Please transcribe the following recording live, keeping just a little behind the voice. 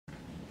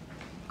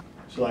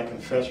Shall I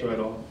confess right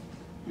off?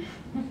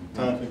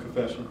 Time for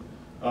confession.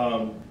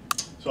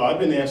 So I've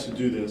been asked to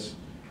do this,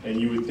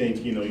 and you would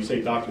think, you know, you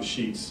say Dr.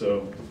 Sheats,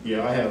 so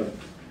yeah, I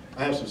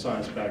have some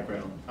science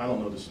background. I don't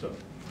know this stuff.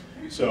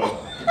 So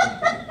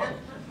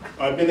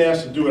I've been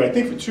asked to do it, I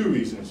think for two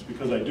reasons,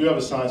 because I do have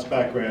a science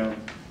background,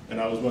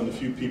 and I was one of the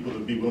few people to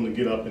be willing to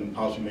get up and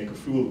possibly make a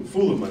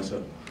fool of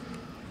myself.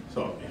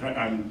 So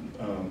I'm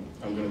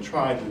going to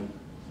try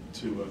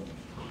to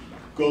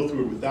go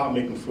through it without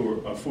making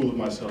a fool of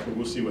myself, but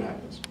we'll see what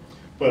happens.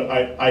 But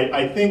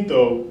I think,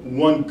 though,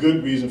 one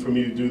good reason for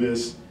me to do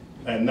this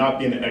and not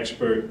being an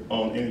expert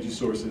on energy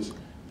sources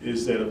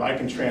is that if I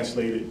can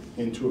translate it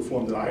into a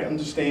form that I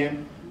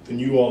understand, then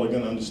you all are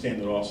going to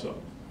understand it also.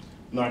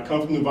 Now, I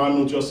come from the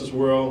environmental justice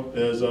world,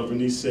 as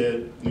Vernice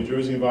said, New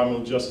Jersey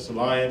Environmental Justice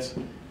Alliance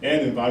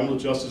and Environmental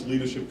Justice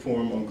Leadership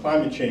Forum on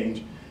Climate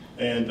Change.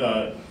 And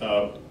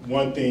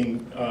other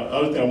thing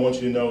I want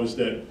you to know is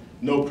that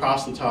no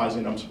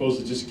proselytizing. I'm supposed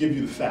to just give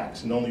you the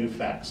facts and only the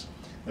facts.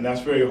 And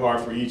that's very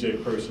hard for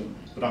EJ person,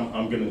 but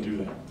I'm going to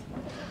do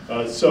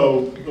that.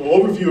 So the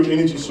overview of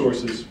energy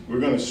sources, we're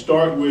going to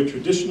start with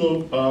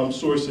traditional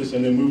sources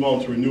and then move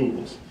on to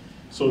renewables.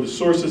 So the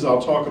sources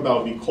I'll talk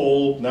about will be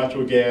coal,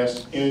 natural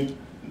gas,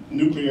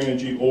 nuclear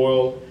energy,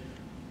 oil,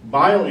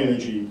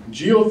 bioenergy,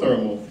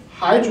 geothermal,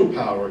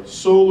 hydropower,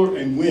 solar,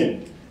 and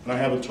wind. And I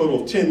have a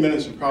total of 10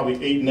 minutes and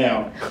probably 8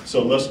 now,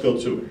 so let's go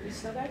to it. You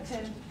still got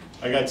 10.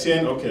 I got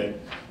 10? Okay.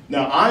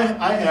 Now,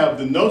 I have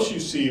the notes you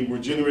see were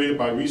generated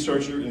by a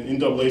researcher in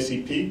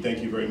NAACP.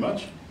 Thank you very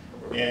much.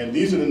 And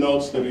these are the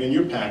notes that are in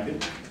your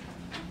packet.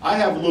 I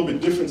have a little bit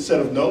different set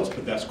of notes,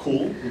 but that's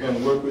cool. We're going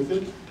to work with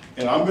it.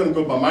 And I'm going to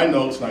go by my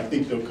notes, and I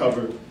think they'll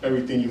cover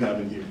everything you have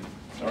in here.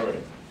 All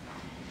right.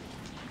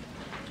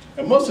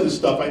 And most of this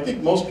stuff, I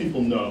think most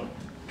people know,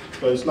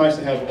 but it's nice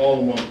to have it all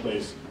in one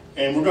place.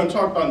 And we're going to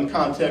talk about in the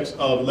context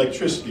of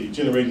electricity,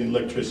 generating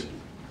electricity.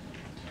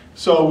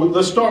 So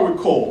let's start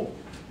with coal.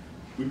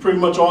 We pretty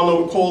much all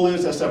know what coal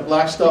is. That's that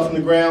black stuff in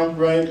the ground,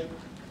 right?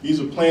 These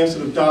are plants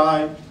that have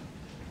died,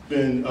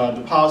 been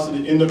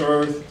deposited in the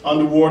earth,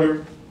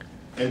 underwater,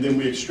 and then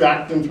we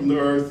extract them from the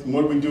earth. And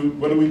what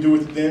do we do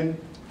with it then?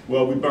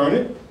 Well, we burn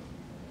it.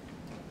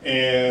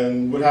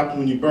 And what happens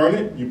when you burn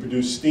it? You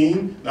produce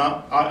steam.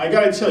 Now, I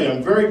got to tell you,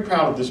 I'm very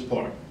proud of this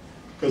part.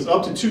 Because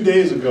up to 2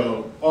 days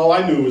ago, all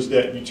I knew was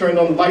that you turned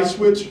on the light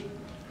switch,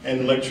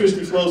 and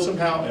electricity flowed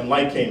somehow, and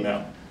light came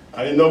out.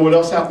 I didn't know what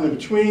else happened in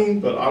between,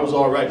 but I was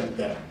all right with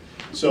that.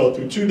 So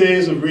through 2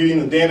 days of reading,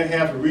 a day and a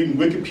half of reading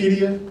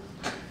Wikipedia,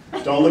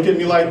 don't look at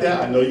me like that.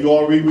 I know you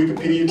all read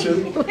Wikipedia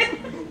too.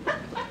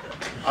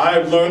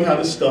 I've learned how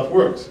this stuff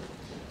works.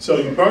 So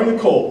you burn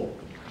the coal,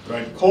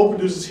 right? The coal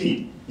produces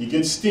heat. You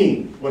get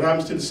steam. What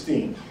happens to the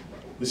steam?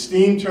 The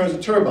steam turns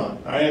a turbine.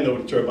 I didn't know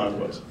what a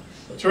turbine was.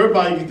 A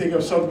turbine, you can think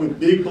of something with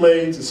big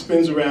blades that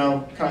spins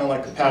around, kind of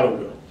like a paddle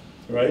wheel,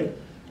 right?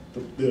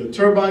 The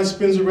turbine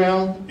spins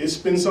around, it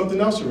spins something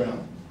else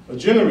around, a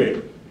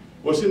generator.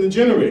 What's in the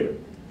generator?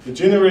 The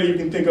generator you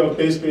can think of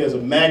basically as a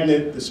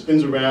magnet that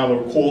spins around,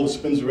 or a coil that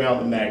spins around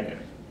the magnet.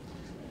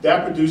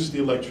 That produces the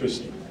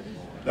electricity.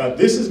 Now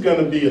this is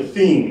going to be a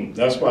theme,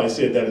 that's why I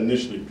said that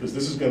initially, because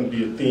this is going to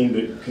be a theme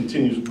that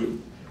continues with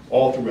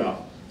all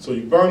throughout. So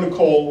you burn the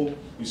coal,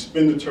 you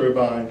spin the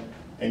turbine,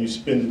 and you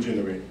spin the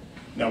generator.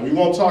 Now we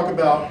won't talk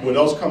about what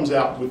else comes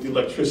out with the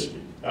electricity.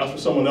 That's for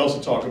someone else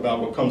to talk about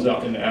what comes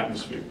out in the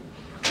atmosphere.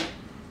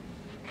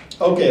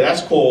 Okay,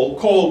 that's coal.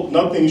 Coal,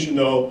 another thing you should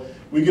know,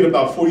 we get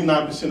about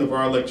 49% of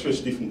our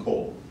electricity from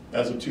coal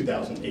as of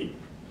 2008.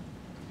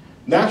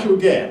 Natural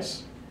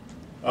gas.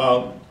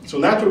 So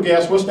natural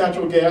gas, what's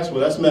natural gas? Well,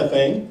 that's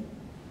methane,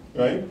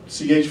 right?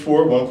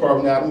 CH4, 1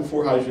 carbon atom,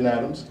 4 hydrogen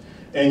atoms.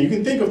 And you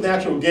can think of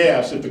natural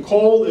gas, if the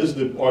coal are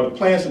the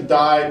plants that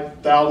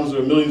died thousands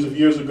or millions of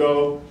years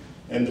ago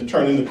and they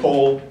turn into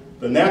coal,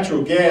 the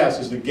natural gas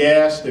is the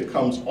gas that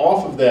comes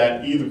off of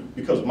that either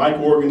because of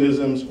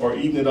microorganisms or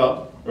eating it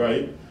up,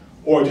 right?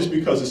 Or just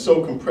because it's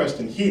so compressed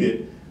and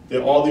heated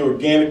that all the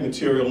organic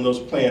material in those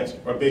plants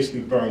are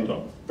basically burned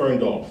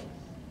off.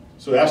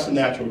 So that's the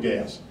natural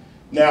gas.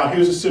 Now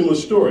here's a similar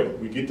story.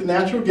 We get the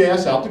natural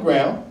gas out the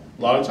ground.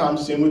 A lot of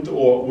times it's in with the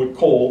oil, with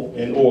coal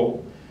and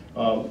oil.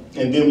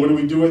 And then what do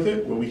we do with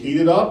it? Well, we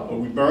heat it up or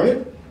we burn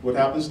it. What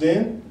happens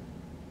then?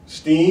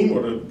 Steam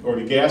or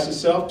the gas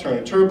itself, turn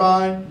a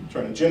turbine,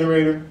 turn a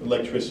generator,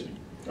 electricity.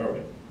 All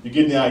right, you're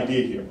getting the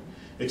idea here.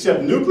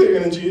 Except nuclear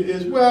energy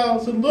is, well,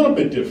 it's a little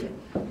bit different.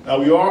 Now,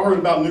 we all heard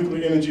about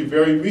nuclear energy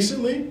very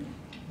recently,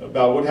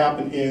 about what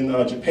happened in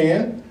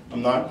Japan.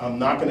 I'm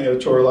not going to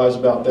editorialize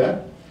about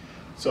that.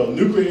 So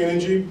nuclear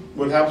energy,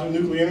 what happens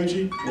with nuclear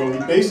energy? Well,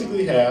 we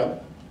basically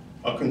have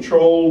a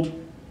controlled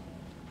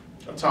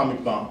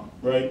atomic bomb,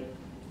 right?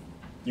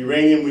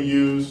 Uranium we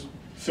use,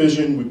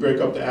 fission, we break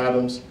up the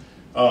atoms.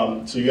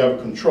 So you have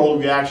a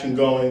controlled reaction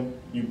going.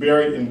 You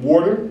bury it in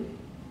water,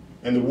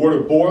 and the water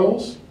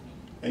boils,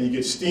 and you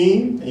get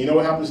steam, and you know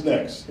what happens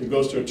next. It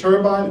goes to a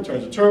turbine, it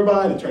turns a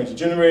turbine, it turns a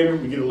generator,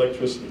 we get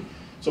electricity.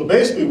 So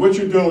basically what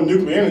you're doing with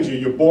nuclear energy,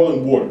 you're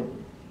boiling water,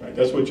 right?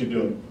 That's what you're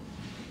doing.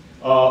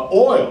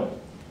 Oil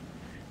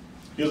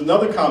Here's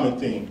another common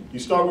theme. You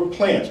start with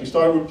plants. We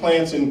started with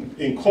plants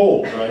in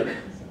coal, right?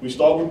 We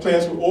start with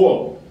plants with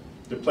oil.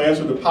 The plants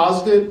are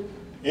deposited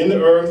in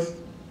the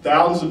earth.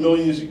 Thousands of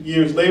millions of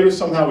years later,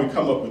 somehow we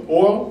come up with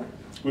oil.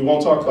 We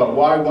won't talk about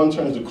why one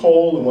turns to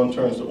coal and one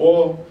turns to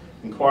oil.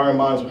 Inquiring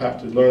minds will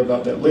have to learn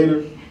about that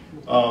later.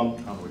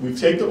 We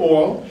take the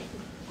oil,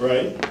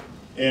 right?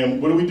 And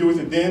what do we do with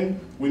it then?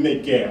 We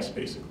make gas,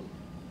 basically.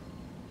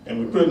 And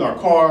we put it in our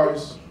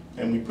cars,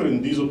 and we put it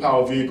in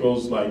diesel-powered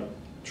vehicles like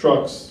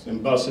trucks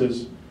and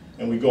buses,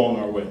 and we go on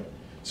our way.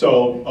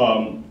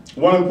 So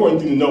one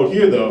important thing to note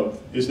here, though,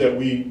 is that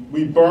we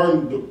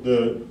burn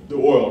the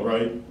oil,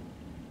 right?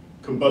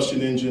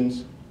 Combustion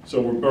engines. So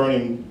we're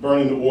burning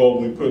the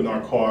oil when we put it in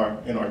our car,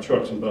 in our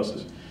trucks and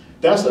buses.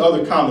 That's the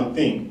other common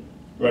theme,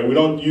 right? We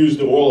don't use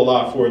the oil a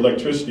lot for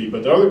electricity,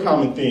 but the other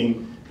common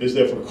theme is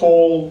that for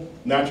coal,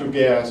 natural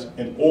gas,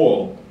 and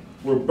oil,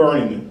 we're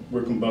burning them,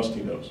 we're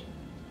combusting those.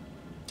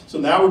 So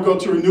now we go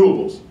to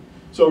renewables.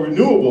 So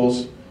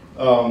renewables,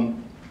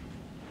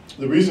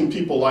 the reason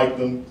people like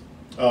them,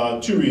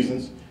 two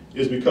reasons,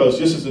 is because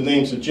just as the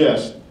name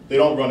suggests, they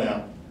don't run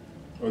out,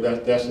 or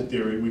that's the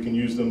theory. We can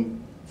use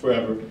them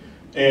forever.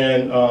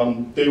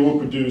 And they will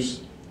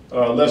produce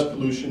less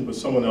pollution, but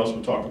someone else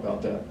will talk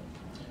about that.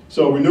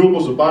 So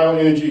renewables are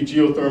bioenergy,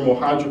 geothermal,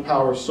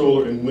 hydropower,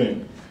 solar, and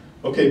wind.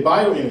 Okay,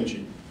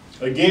 bioenergy.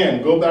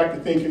 Again, go back to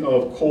thinking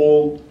of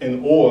coal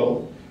and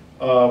oil,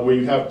 where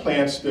you have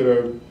plants that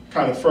are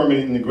kind of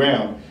fermenting in the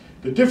ground.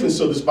 The difference,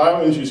 so this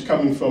bioenergy is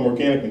coming from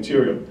organic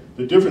material.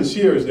 The difference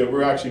here is that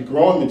we're actually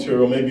growing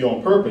material, maybe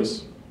on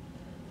purpose,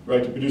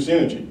 right, to produce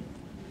energy.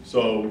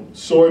 So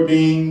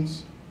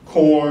soybeans,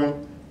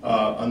 corn.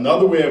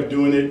 Another way of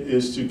doing it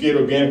is to get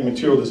organic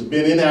material that's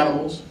been in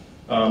animals.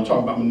 I'm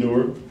talking about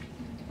manure.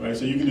 Right?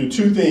 So you can do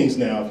two things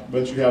now.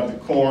 Once you have the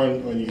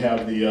corn, when you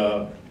have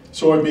the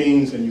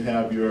soybeans, and you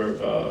have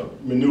your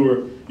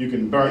manure, you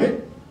can burn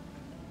it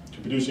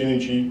to produce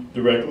energy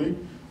directly,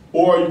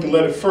 or you can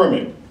let it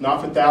ferment,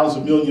 not for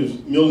thousands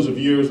of millions of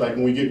years like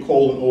when we get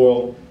coal and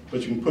oil,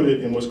 but you can put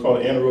it in what's called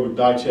an anaerobic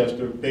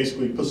digester,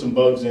 basically put some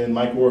bugs in,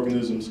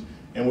 microorganisms,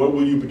 and what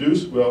will you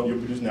produce? Well, you'll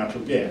produce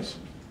natural gas.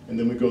 And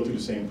then we go through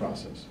the same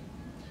process.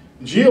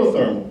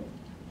 Geothermal.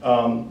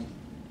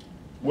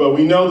 Well,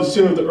 we know the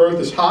center of the earth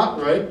is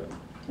hot, right?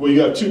 Well, you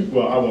got two,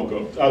 well, I won't go.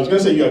 I was going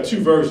to say you got two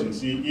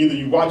versions. Either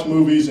you watch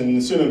movies and in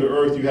the center of the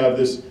earth you have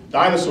this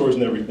dinosaurs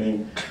and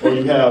everything, or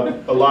you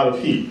have a lot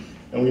of heat.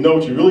 And we know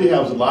what you really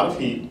have is a lot of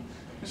heat.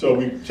 So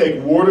we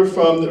take water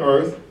from the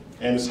earth,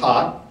 and it's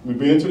hot. We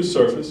bring it to the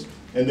surface,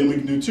 and then we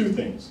can do two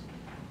things.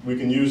 We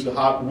can use the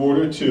hot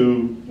water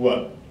to,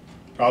 what?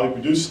 Probably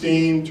produce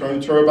steam, turn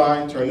the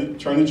turbine, turn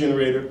the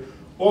generator,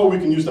 or we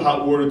can use the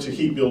hot water to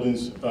heat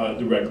buildings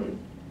directly.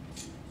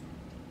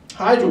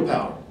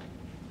 Hydropower.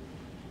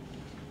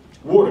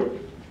 Water.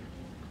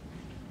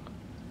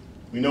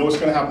 We know what's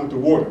going to happen with the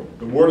water.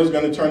 The water is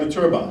going to turn the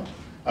turbine.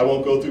 I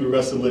won't go through the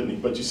rest of the litany,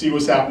 but you see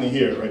what's happening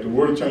here, right? The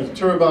water turns the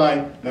turbine,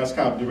 and that's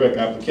kind of direct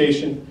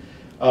application.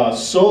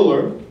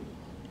 Solar,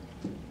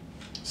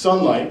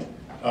 sunlight,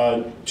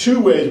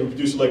 two ways we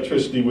produce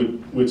electricity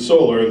with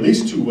solar, at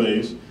least two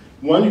ways.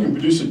 One, you can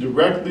produce it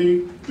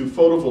directly through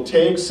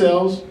photovoltaic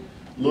cells,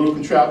 little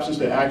contraptions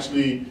that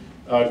actually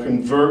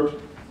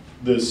convert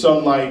the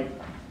sunlight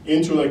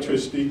into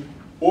electricity,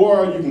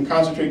 or you can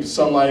concentrate the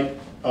sunlight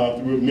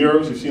through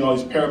mirrors. You've seen all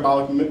these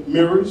parabolic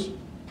mirrors,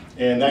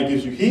 and that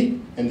gives you heat.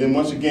 And then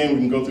once again, we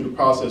can go through the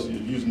process of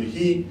using the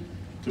heat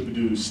to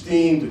produce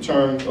steam, to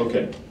turn,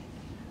 okay.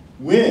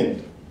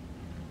 Wind.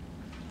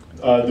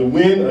 The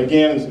wind,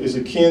 again, is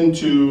akin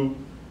to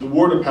the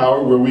water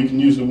power, where we can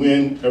use the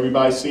wind.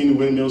 Everybody's seen the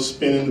windmills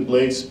spinning, the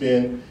blades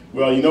spin.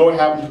 Well, you know what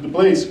happens with the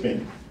blades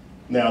spin.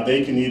 Now,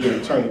 they can either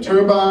turn the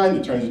turbine,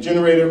 it turns the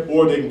generator,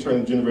 or they can turn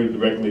the generator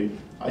directly,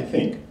 I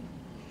think.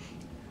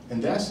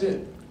 And that's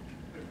it.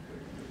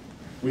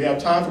 We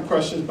have time for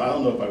questions, but I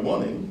don't know if I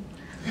want any.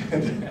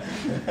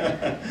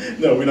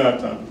 No, we don't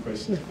have time for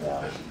questions.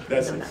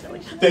 That's it.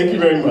 Thank you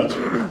very much.